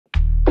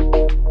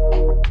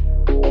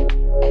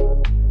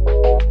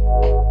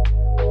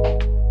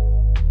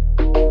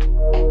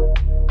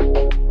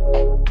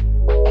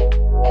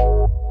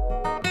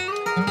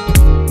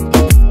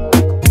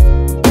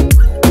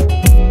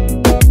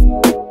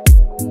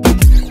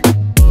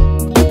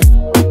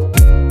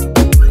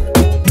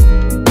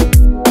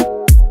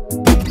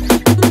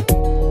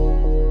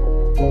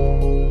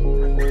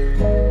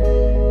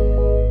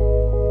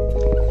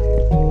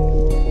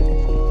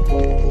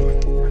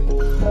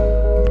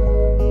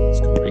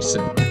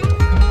Racing.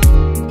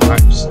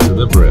 Pipes to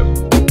the brim.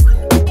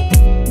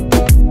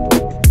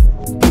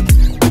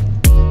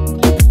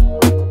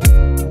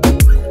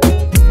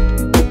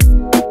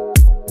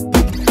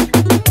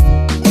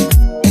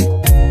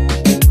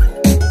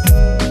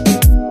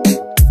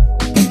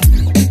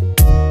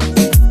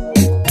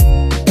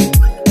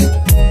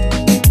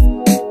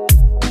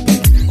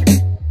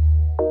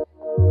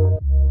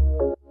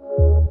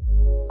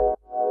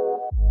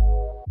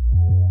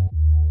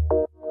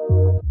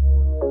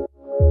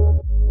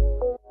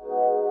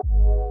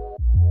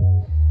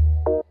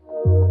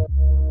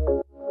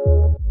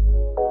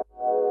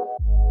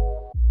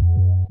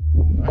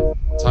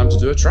 Time to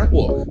do a track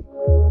walk.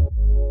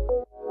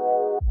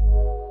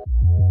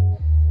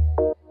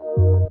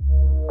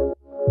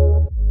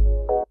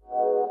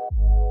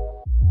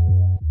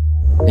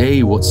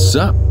 Hey, what's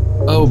up?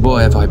 Oh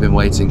boy, have I been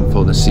waiting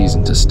for the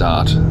season to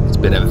start. It's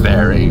been a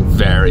very,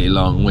 very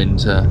long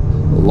winter.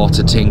 A lot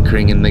of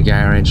tinkering in the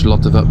garage, a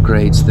lot of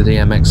upgrades to the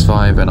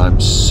MX5, and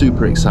I'm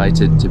super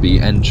excited to be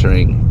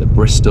entering the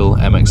Bristol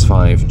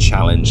MX5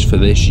 challenge for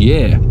this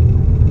year.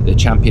 The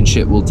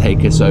championship will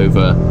take us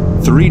over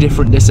 3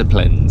 different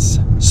disciplines: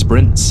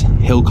 sprints,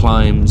 hill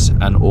climbs,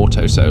 and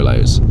auto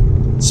solos.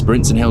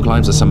 Sprints and hill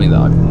climbs are something that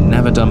I've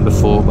never done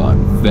before, but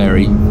I'm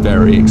very,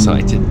 very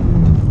excited.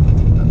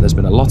 There's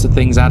been a lot of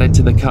things added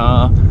to the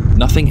car,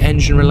 nothing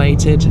engine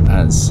related,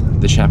 as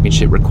the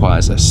championship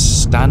requires a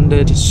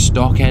standard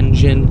stock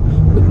engine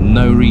with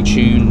no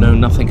retune, no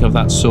nothing of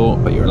that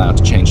sort, but you're allowed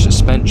to change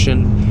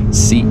suspension,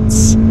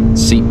 seats,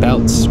 seat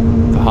belts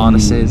for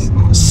harnesses,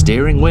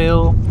 steering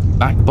wheel,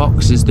 back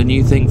box is the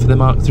new thing for the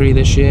Mark III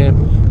this year,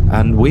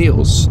 and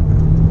wheels.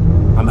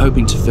 I'm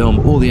hoping to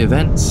film all the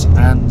events,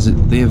 and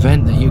the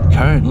event that you're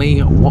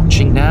currently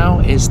watching now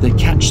is the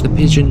Catch the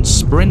Pigeon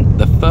Sprint,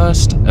 the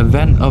first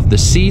event of the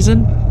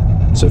season.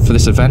 So for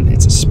this event,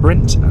 it's a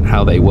sprint, and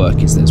how they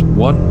work is there's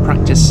 1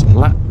 practice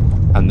lap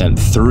and then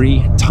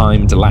 3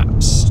 timed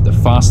laps. The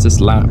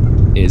fastest lap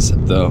is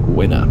the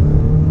winner.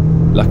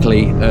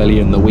 Luckily,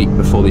 earlier in the week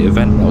before the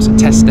event, there was a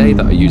test day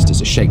that I used as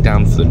a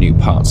shakedown for the new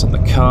parts on the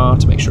car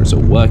to make sure it's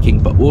all working,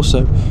 but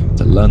also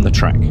to learn the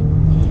track.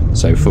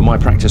 So for my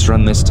practice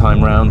run this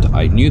time round,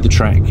 I knew the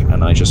track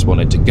and I just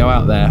wanted to go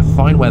out there,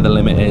 find where the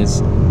limit is,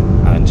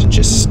 and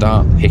just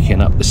start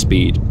picking up the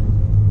speed.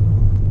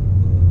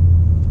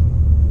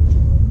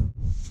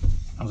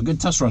 That was a good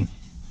test run.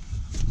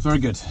 Very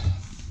good.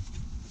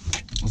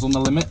 I was on the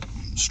limit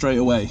straight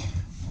away,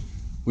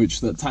 which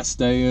that test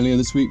day earlier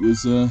this week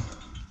was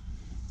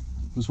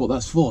what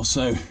that's for.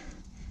 So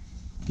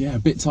yeah, a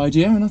bit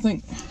tidier, and I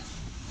think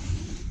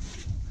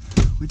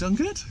we've done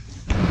good.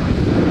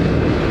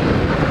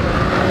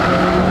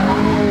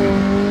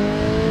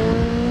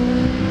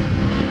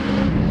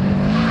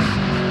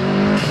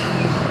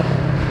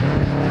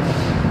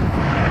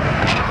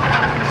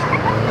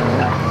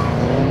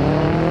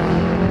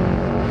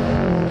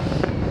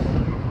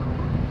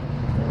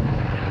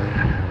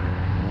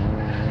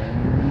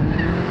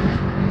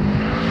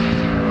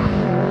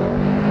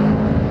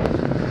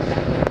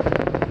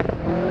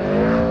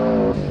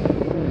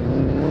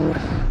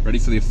 Ready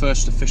for the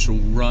first official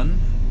run.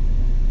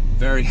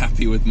 Very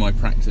happy with my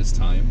practice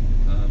time,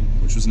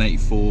 which was an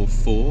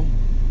 84.4,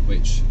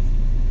 which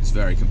is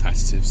very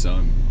competitive, so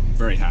I'm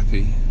very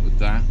happy with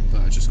that.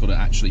 But I just got to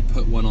actually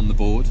put one on the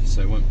board,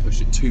 so I won't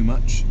push it too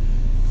much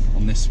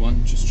on this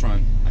one. Just try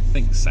and, I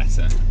think, set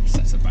a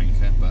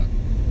banker, but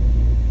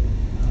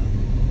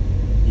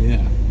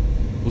yeah,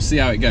 we'll see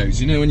how it goes.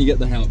 You know, when you get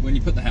the when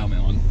you put the helmet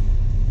on,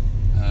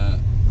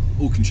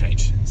 all can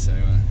change. So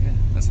yeah,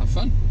 let's have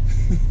fun.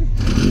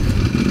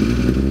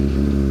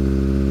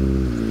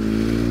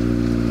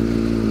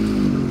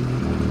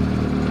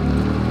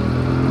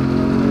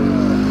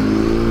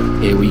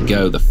 Here we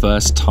go, the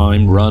first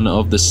time run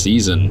of the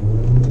season.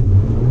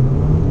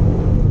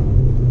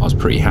 I was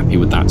pretty happy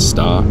with that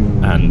start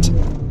and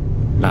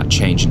that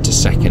change into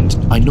second.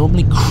 I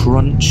normally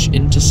crunch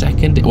into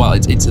second. Well,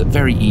 it's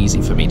very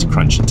easy for me to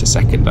crunch into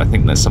second. I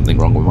think there's something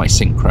wrong with my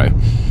synchro.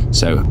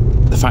 So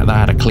the fact that I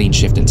had a clean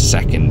shift into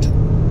second,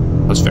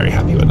 I was very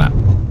happy with that.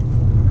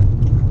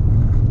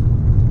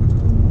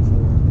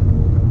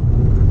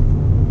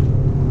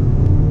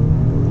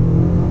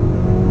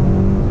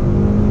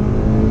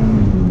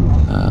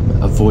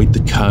 Avoid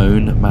the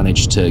cone,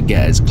 managed to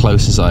get as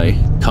close as I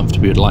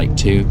comfortably would like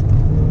to.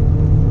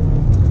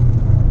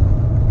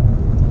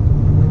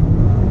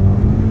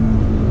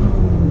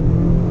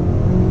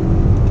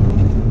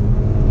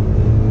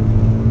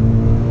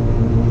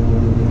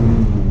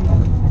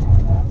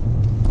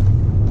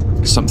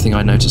 Something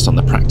I noticed on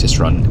the practice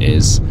run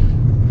is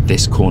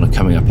this corner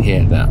coming up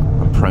here that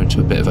I'm prone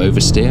to a bit of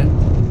oversteer.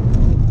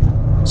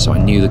 So I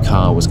knew the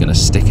car was going to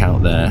stick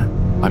out there.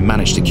 I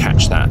managed to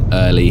catch that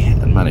early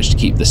and managed to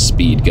keep the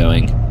speed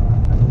going.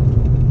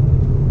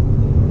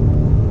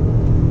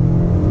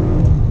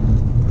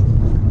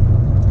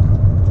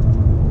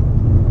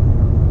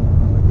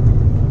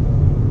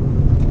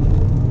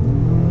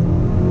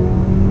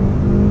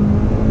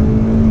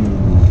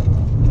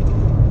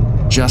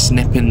 just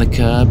nipping the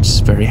curbs,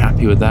 very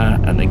happy with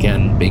that. And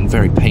again, being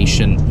very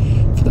patient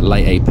for the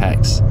late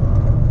apex.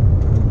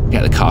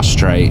 Get the car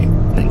straight,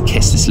 and then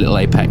kiss this little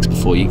apex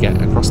before you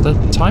get across the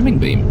timing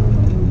beam.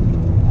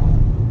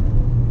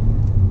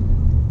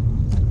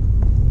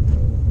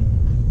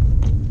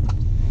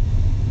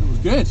 It was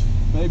good.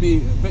 Maybe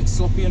a bit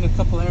sloppy in a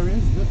couple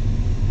areas, but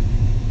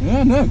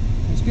yeah, no,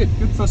 it was good.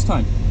 Good first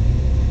time.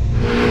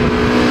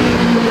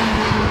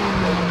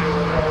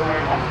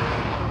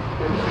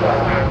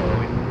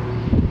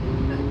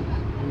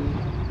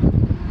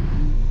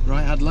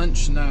 Right, had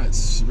lunch, now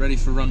it's ready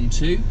for run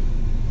 2.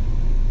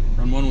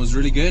 Run 1 was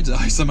really good.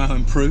 I somehow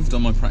improved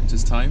on my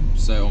practice time,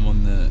 so I'm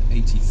on the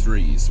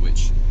 83s,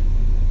 which,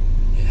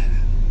 yeah,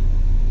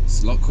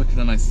 it's a lot quicker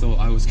than I thought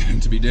I was going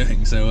to be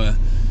doing, so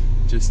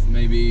just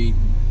maybe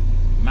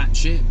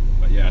match it.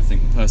 But yeah, I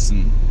think the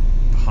person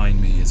behind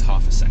me is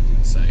half a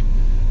second, so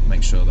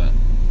make sure that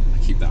I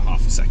keep that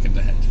half a second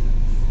ahead.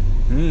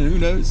 Who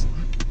knows?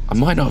 I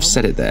might not have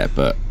said it there,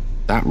 but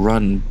that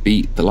run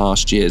beat the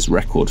last year's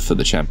record for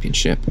the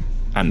championship,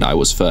 and I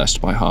was first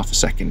by half a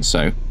second,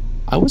 so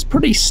I was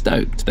pretty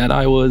stoked that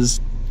I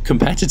was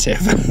competitive.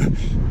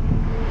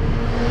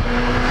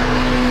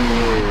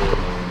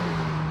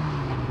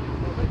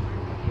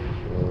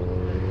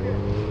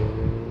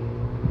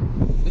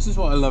 This is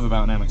what I love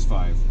about an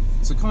MX5.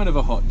 It's a kind of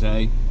a hot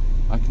day.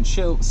 I can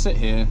sit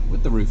here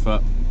with the roof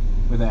up,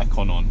 with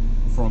aircon on,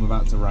 before I'm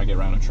about to rag it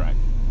around a track.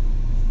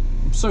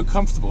 I'm so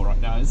comfortable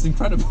right now, it's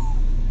incredible.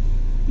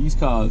 These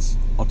cars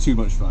are too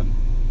much fun,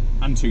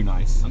 and too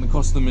nice, and the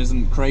cost of them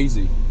isn't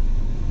crazy.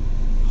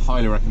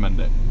 Highly recommend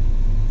it.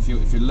 If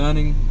you're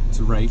learning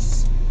to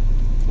race,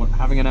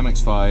 having an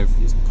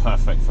MX5 is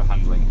perfect for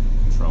handling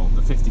control.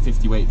 The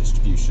 50-50 weight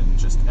distribution,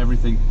 just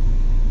everything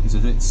is a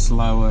bit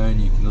slower,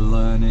 and you can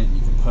learn it,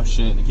 you can push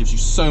it, and it gives you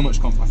so much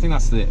confidence. I think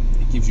that's it.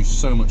 It gives you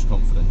so much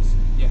confidence.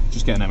 Yeah,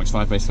 just get an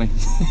MX5 basically.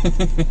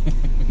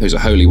 Those are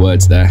holy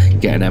words there.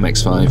 Get an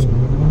MX5.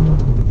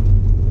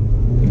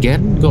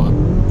 Again, got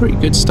a pretty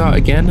good start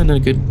again and a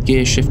good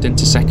gear shift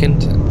into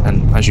second,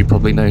 and as you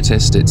probably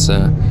noticed, it's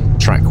a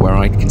track where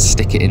I can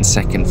stick it in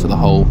second for the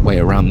whole way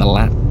around the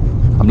lap.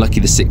 I'm lucky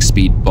the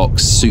 6-speed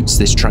box suits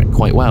this track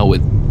quite well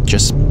with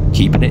just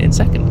keeping it in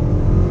second.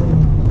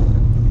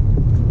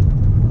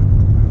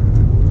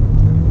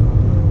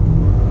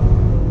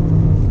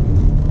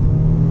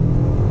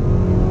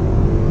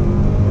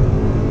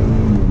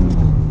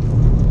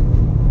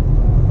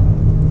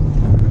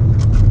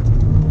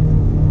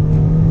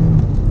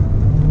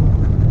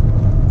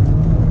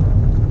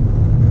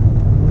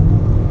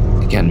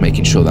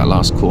 Making sure that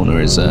last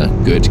corner is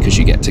good, because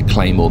you get to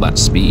claim all that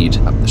speed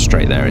up the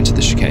straight there into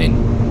the chicane.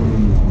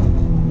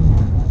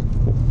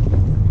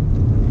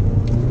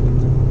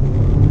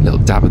 Little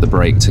dab of the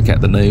brake to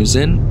get the nose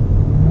in.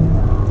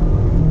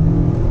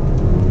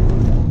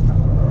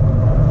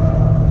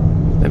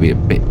 Maybe a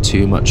bit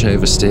too much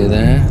oversteer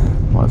there.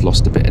 Might have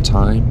lost a bit of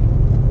time.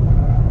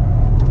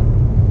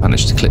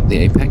 Managed to clip the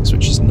apex,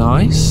 which is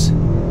nice.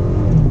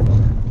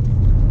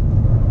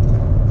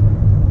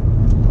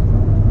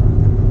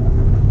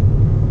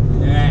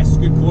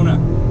 Good corner.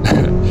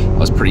 I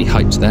was pretty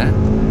hyped there.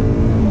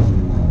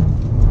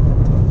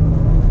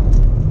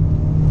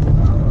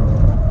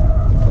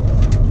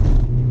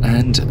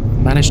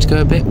 And managed to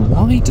go a bit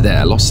wide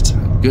there. Lost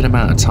a good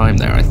amount of time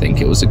there, I think.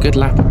 It was a good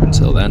lap up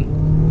until then.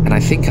 And I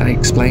think I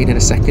explain in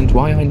a second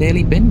why I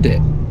nearly binned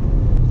it.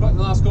 Fucked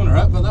the last corner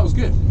up, but that was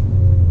good.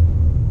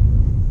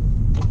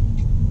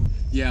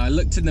 Yeah, I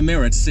looked in the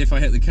mirror to see if I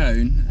hit the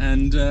cone,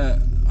 and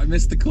I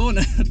missed the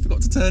corner. I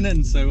forgot to turn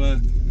in, so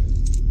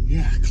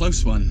yeah,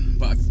 close one.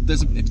 But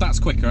if that's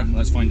quicker,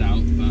 let's find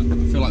out. But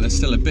I feel like there's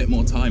still a bit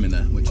more time in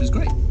there, which is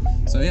great.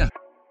 So yeah.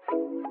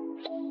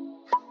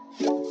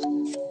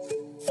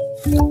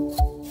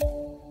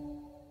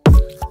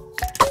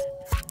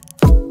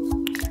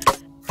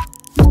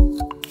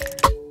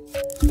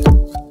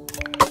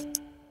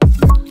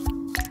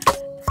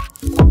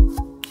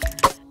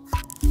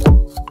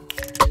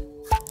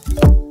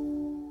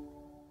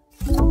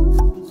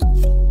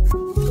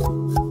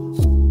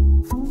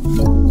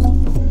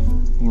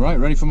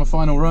 Ready for my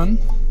final run.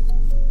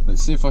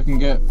 Let's see if I can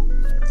get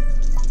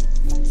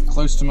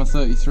close to my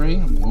 33.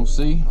 We'll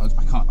see.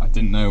 I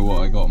didn't know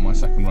what I got on my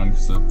second run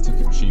because the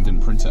ticket machine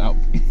didn't print it out.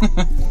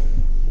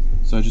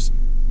 So just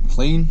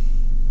clean,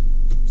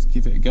 just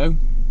give it a go,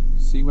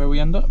 see where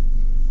we end up.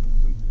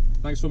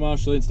 Thanks for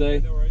marshalling today.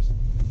 No worries.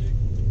 Thank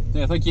you.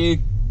 Yeah, thank you.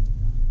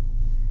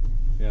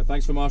 Yeah,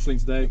 thanks for marshalling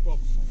today. No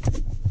problem.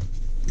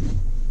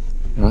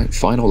 Right,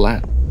 final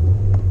lap.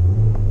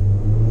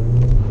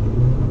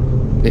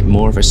 Bit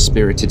more of a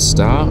spirited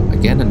start.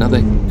 Again,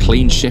 another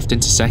clean shift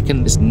into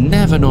second. This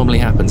never normally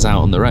happens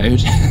out on the road.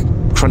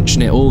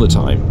 Crunching it all the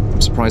time.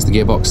 I'm surprised the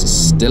gearbox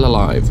is still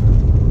alive.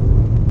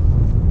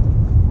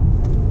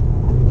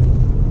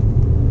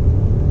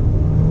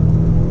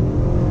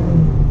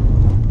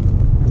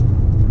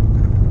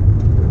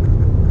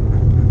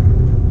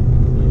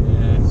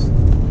 Yes.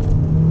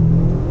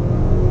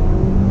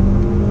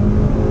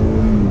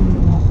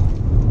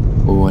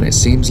 Oh, and it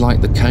seems seems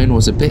like the cone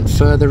was a bit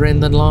further in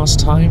than last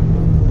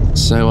time,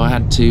 so I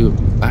had to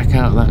back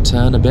out that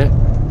turn a bit.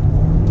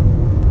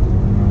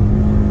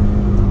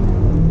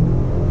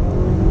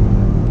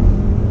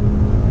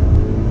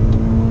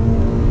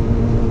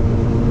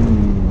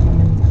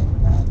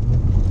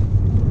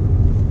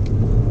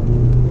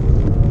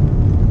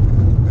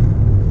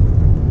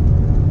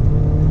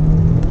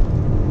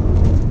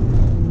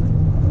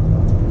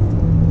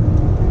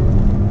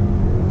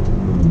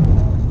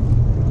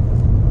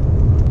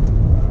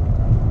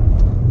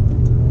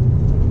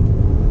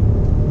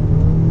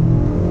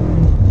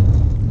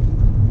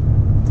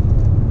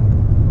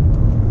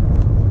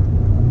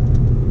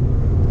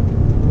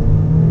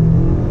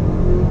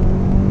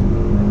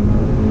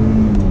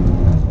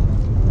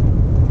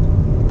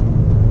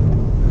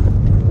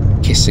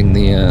 Kissing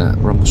the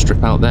rumble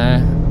strip out there,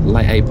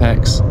 light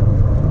apex.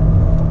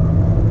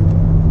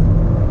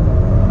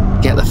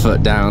 Get the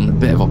foot down, a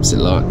bit of opposite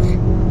lock,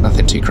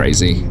 nothing too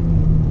crazy.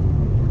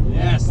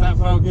 Yes, that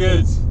felt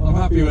good. I'm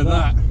happy with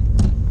that.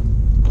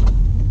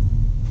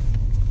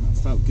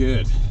 That felt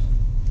good.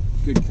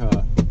 Good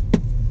car.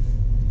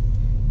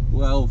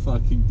 Well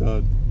fucking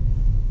done.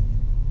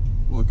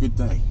 What a good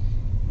day.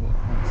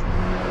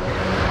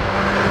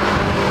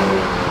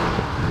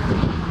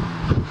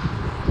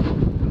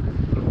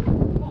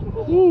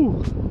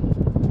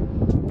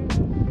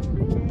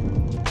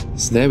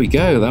 So there we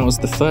go, that was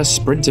the first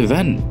sprint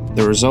event.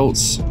 The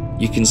results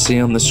you can see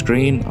on the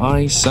screen.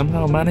 I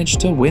somehow managed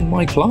to win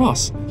my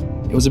class.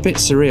 It was a bit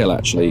surreal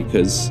actually,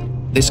 because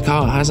this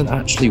car hasn't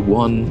actually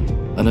won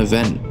an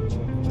event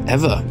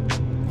ever.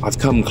 I've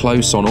come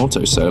close on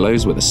auto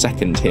solos with a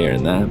second here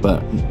and there,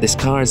 but this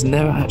car has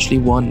never actually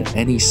won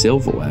any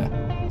silverware.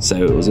 So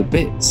it was a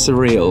bit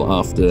surreal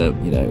after,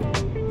 you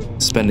know,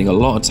 spending a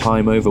lot of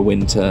time over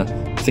winter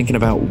thinking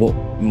about what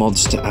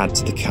mods to add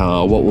to the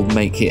car, what will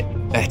make it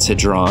better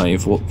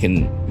drive, what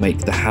can make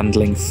the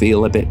handling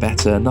feel a bit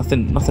better.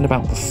 Nothing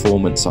about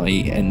performance,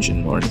 i.e.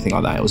 engine or anything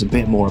like that. It was a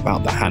bit more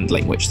about the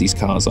handling, which these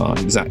cars are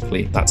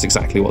exactly. That's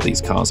exactly what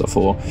these cars are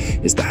for,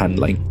 is the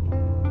handling.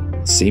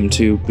 Seem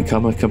to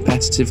become a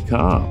competitive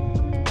car.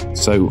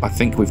 So I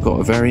think we've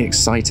got a very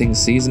exciting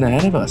season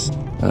ahead of us.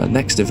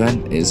 Next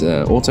event is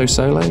auto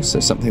solo, so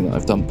something that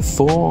I've done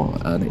before,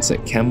 and it's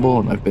at Kemble,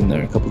 and I've been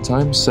there a couple of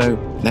times. So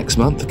next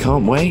month,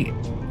 can't wait.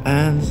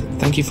 And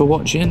thank you for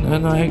watching,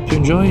 and I hope you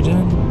enjoyed,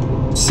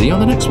 and see you on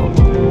the next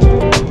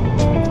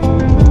one.